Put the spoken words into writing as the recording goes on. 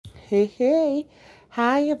Hey,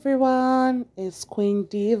 hi everyone, it's Queen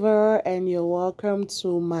Diva, and you're welcome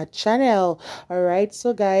to my channel. All right,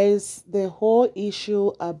 so guys, the whole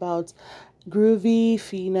issue about Groovy,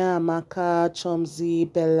 Phyna, Amaka, Chomzy,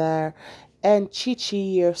 Bella, and Chichi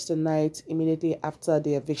yesterday, immediately after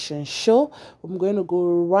the eviction show. I'm going to go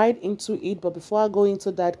right into it, but before I go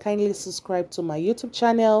into that, kindly subscribe to my YouTube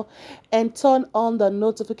channel and turn on the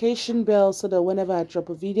notification bell so that whenever I drop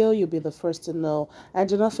a video, you'll be the first to know. And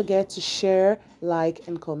do not forget to share, like,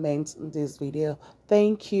 and comment on this video.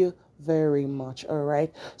 Thank you very much. All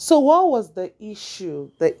right, so what was the issue?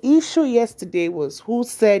 The issue yesterday was who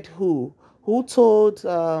said who told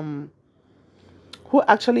who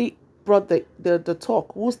actually brought the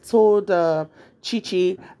talk, who told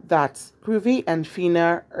Chichi that Groovy and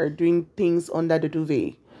Phyna are doing things under the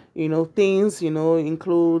duvet. Things,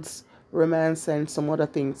 includes romance and some other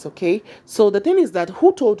things. Okay, so the thing is that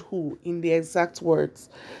who told who in the exact words,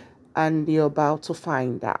 and you're about to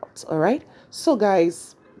find out. All right, so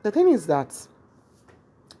guys, the thing is that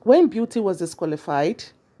when Beauty was disqualified,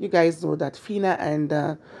 you guys know that Phyna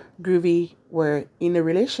and Groovy were in a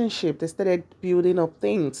relationship. They started building up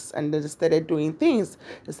things, and they started doing things.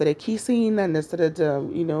 They started kissing, and they started,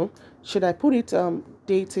 should I put it,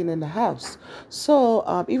 dating in the house.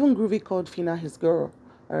 So even Groovy called Phyna his girl.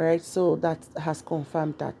 All right, so that has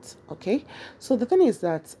confirmed that. Okay, so the thing is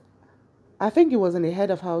that I think it was in the head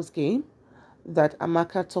of house game that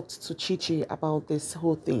Amaka talked to Chichi about this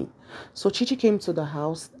whole thing. So Chichi came to the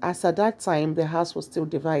house, as at that time the house was still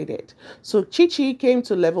divided. So Chichi came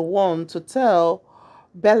to level 1 to tell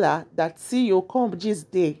Bella that, see, you come this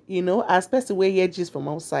day, as person where you just from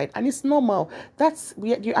outside, and it's normal. That's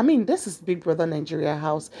this is Big Brother Nigeria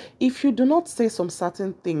house. If you do not say some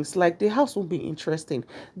certain things, like, the house will be interesting.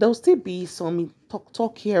 There'll still be some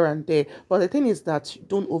talk here and there, but the thing is that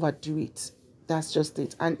don't overdo it. That's just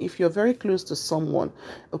it. And if you're very close to someone,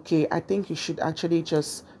 okay, I think you should actually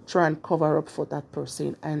just try and cover up for that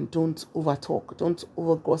person, and don't over talk, don't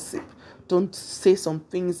over gossip, don't say some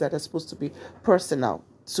things that are supposed to be personal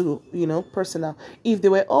to personal. If they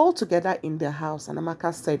were all together in their house and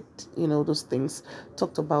Amaka said those things,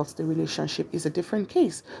 talked about the relationship, is a different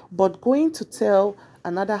case. But going to tell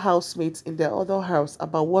another housemate in their other house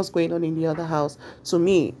about what's going on in the other house, to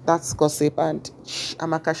me, that's gossip, and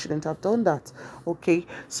Amaka shouldn't have done that. Okay,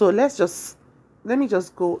 so let me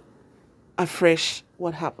just go afresh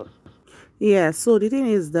what happened. Yeah, so the thing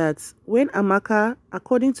is that when Amaka,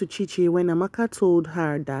 according to Chichi, when Amaka told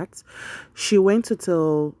her that, she went to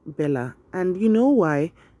tell Bella. And you know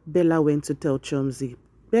why Bella went to tell Chomzy?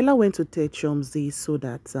 Bella went to tell Chomzy so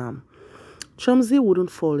that Chomzy wouldn't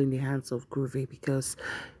fall in the hands of Groovy, because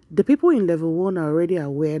the people in level 1 are already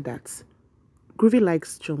aware that Groovy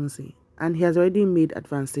likes Chomzy, and he has already made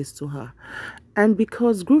advances to her. And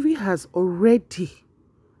because Groovy has already,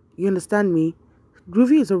 you understand me,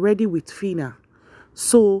 Groovy is already with Phyna.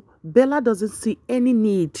 So Bella doesn't see any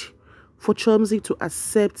need for Chomzy to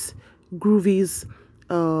accept Groovy's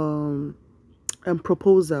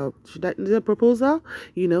proposal. Should that is a proposal?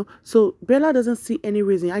 So Bella doesn't see any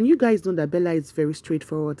reason. And you guys know that Bella is very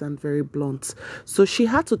straightforward and very blunt. So she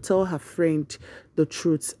had to tell her friend the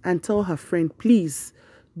truth and tell her friend, please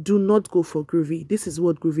do not go for Groovy. This is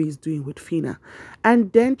what Groovy is doing with Phyna.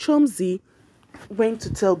 And then Chomzy went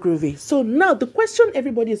to tell Groovy. So now the question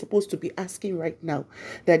everybody is supposed to be asking right now,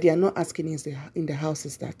 that they are not asking in the house,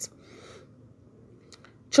 is that,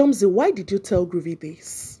 Chomzy, why did you tell Groovy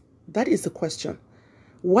this? That is the question.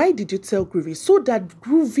 Why did you tell Groovy? So that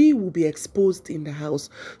Groovy will be exposed in the house,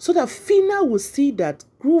 so that Phyna will see that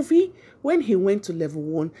Groovy, when he went to level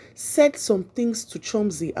 1, said some things to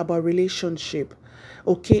Chomzy about relationship.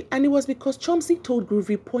 Okay, and it was because Chomzy told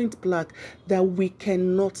Groovy point blank that we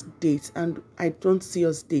cannot date, and I don't see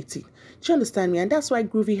us dating. Do you understand me? And that's why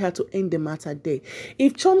Groovy had to end the matter there.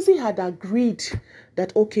 If Chomzy had agreed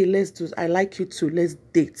that, okay, let's do, I like you too, let's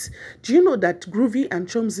date, do you know that Groovy and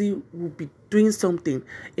Chomzy will be doing something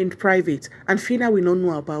in private, and Phyna will not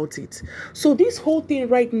know about it? So this whole thing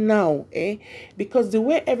right now, because the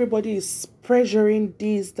way everybody is pressuring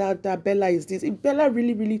this, that Bella is this, if Bella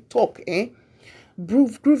really talk,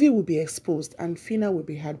 Groovy will be exposed and Phyna will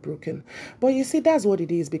be heartbroken. But you see, that's what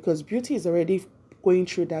it is, because Beauty is already going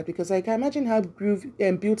through that, because I can imagine how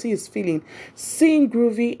Beauty is feeling seeing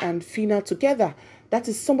Groovy and Phyna together. That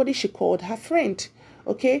is somebody she called her friend.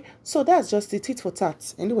 Okay, so that's just the tit for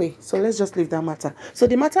tat. Anyway, so let's just leave that matter. So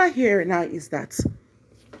the matter here now is that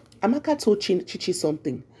Amaka told Chichi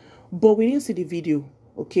something, but we didn't see the video.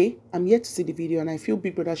 Okay, I'm yet to see the video, and I feel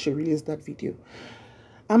Big Brother should release that video.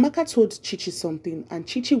 Amaka told Chichi something, and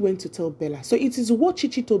Chichi went to tell Bella. So it is what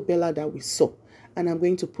Chichi told Bella that we saw. and I'm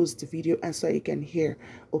going to post the video and so you can hear.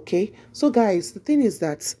 Okay, so guys, the thing is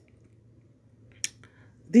that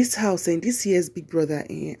this house and this year's Big Brother,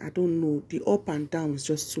 I don't know, the up and down is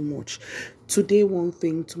just too much. Today one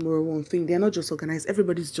thing, tomorrow one thing. They're not just organized,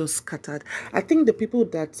 everybody's just scattered. I think the people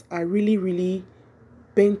that are really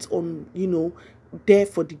bent on, you know, there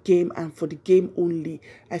for the game and for the game only,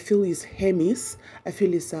 I feel is Hemis, I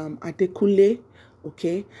feel is Adekule.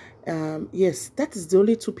 Okay, yes, that is the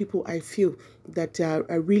only two people I feel that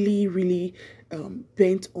are really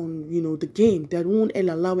bent on, you know, the game, that won't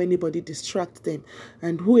allow anybody distract them.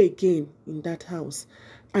 And who again in that house?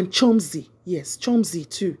 And Chomzy, yes, Chomzy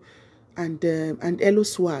too, and Elo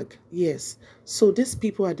Swag, yes. So these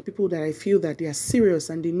people are the people that I feel that they are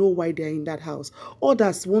serious and they know why they are in that house.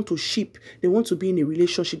 Others want to ship, they want to be in a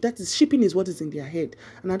relationship. That is, shipping is what is in their head,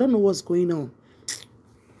 and I don't know what's going on.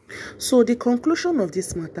 So the conclusion of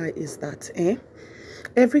this matter is that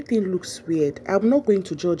everything looks weird. I'm not going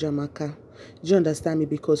to judge Amaka. Do you understand me?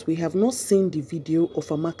 Because we have not seen the video of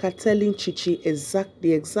Amaka telling Chichi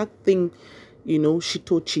the exact thing, you know, she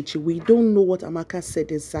told Chichi. We don't know what Amaka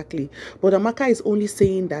said exactly. But Amaka is only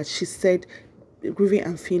saying that she said Groovy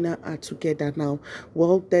and Phyna are together now.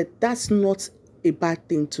 Well, that's not a bad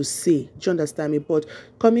thing to say. Do you understand me? But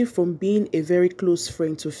coming from being a very close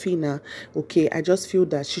friend to Phyna, okay, I just feel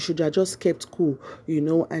that she should have just kept cool, you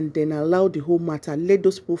know, and then allow the whole matter, let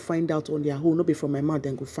those people find out on their own, not be from my mouth,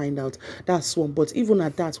 then go find out. That's one. But even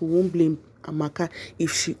at that, we won't blame Amaka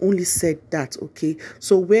if she only said that. Okay,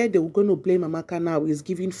 so where they were going to blame Amaka now is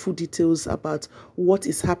giving full details about what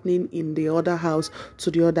is happening in the other house to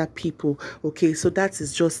the other people. Okay, so that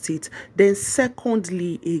is just it. Then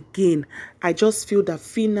secondly, again, I just feel that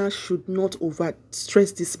Phyna should not over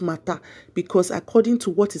stress this matter, because according to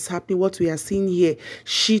what is happening, what we are seeing here,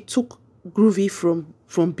 she took Groovy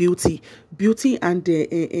from Beauty and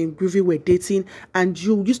Groovy were dating, and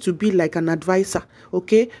you used to be like an advisor.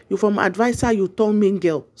 Okay, you from advisor you turn main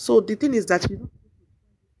girl. So the thing is that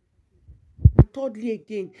thirdly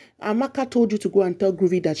again, Amaka told you to go and tell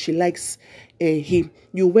Groovy that she likes him.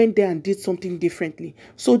 You went there and did something differently.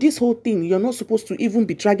 So this whole thing, you're not supposed to even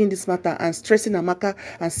be dragging this matter and stressing Amaka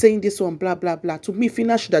and saying this one, blah, blah, blah. To me,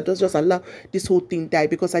 Phyna should have just allow this whole thing die,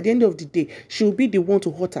 because at the end of the day, she'll be the one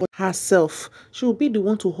to hurt herself. She'll be the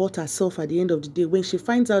one to hurt herself at the end of the day when she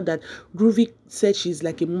finds out that Groovy said she's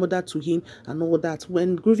like a mother to him and all that.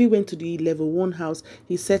 When Groovy went to the level 1 house,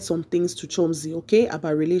 he said some things to Chomzy, okay,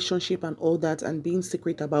 about relationship and all that, and being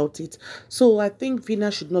secret about it. So I think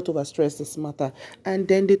Phyna should not overstress this matter. And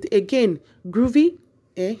then again, Groovy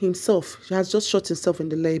himself has just shot himself in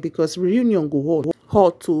the leg, because reunion go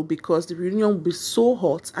hot too, because the reunion will be so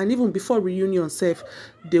hot, and even before reunion self,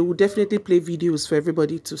 they will definitely play videos for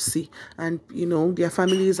everybody to see, and you know, their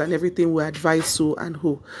families and everything will advise who and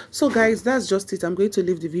who. So guys, that's just it. I'm going to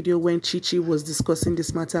leave the video when Chichi was discussing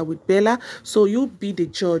this matter with Bella, so you be the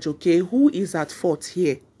judge. Okay, who is at fault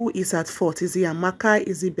here? Who is at fault? Is it Amaka?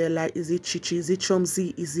 Is it Bella? Is it Chichi? Is it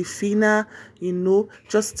Chomzy? Is it Phyna? You know,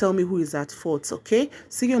 just tell me who is at fault. Okay,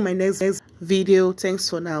 see you in my next video. Thanks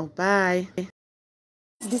for now. Bye.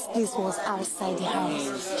 This place was outside the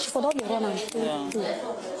house. She forgot the run and play.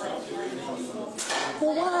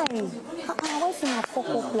 Why? Why should I fuck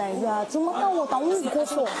up like that? No matter what, I won't go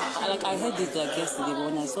for. Like, I heard it like yesterday, but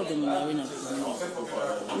when I saw them in the arena,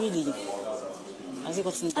 really. I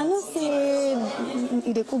know say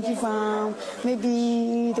they could give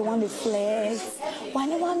maybe they want the flex, but I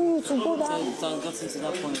never knew to go down. So I got into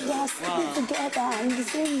that point. They are sleeping together in the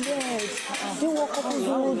same bed. They walk up and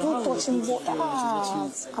do touching.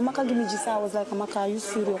 Amaka gave me Gisa. I was like, Amaka, are you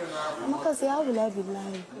serious? Amaka said, how will I be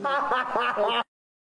lying?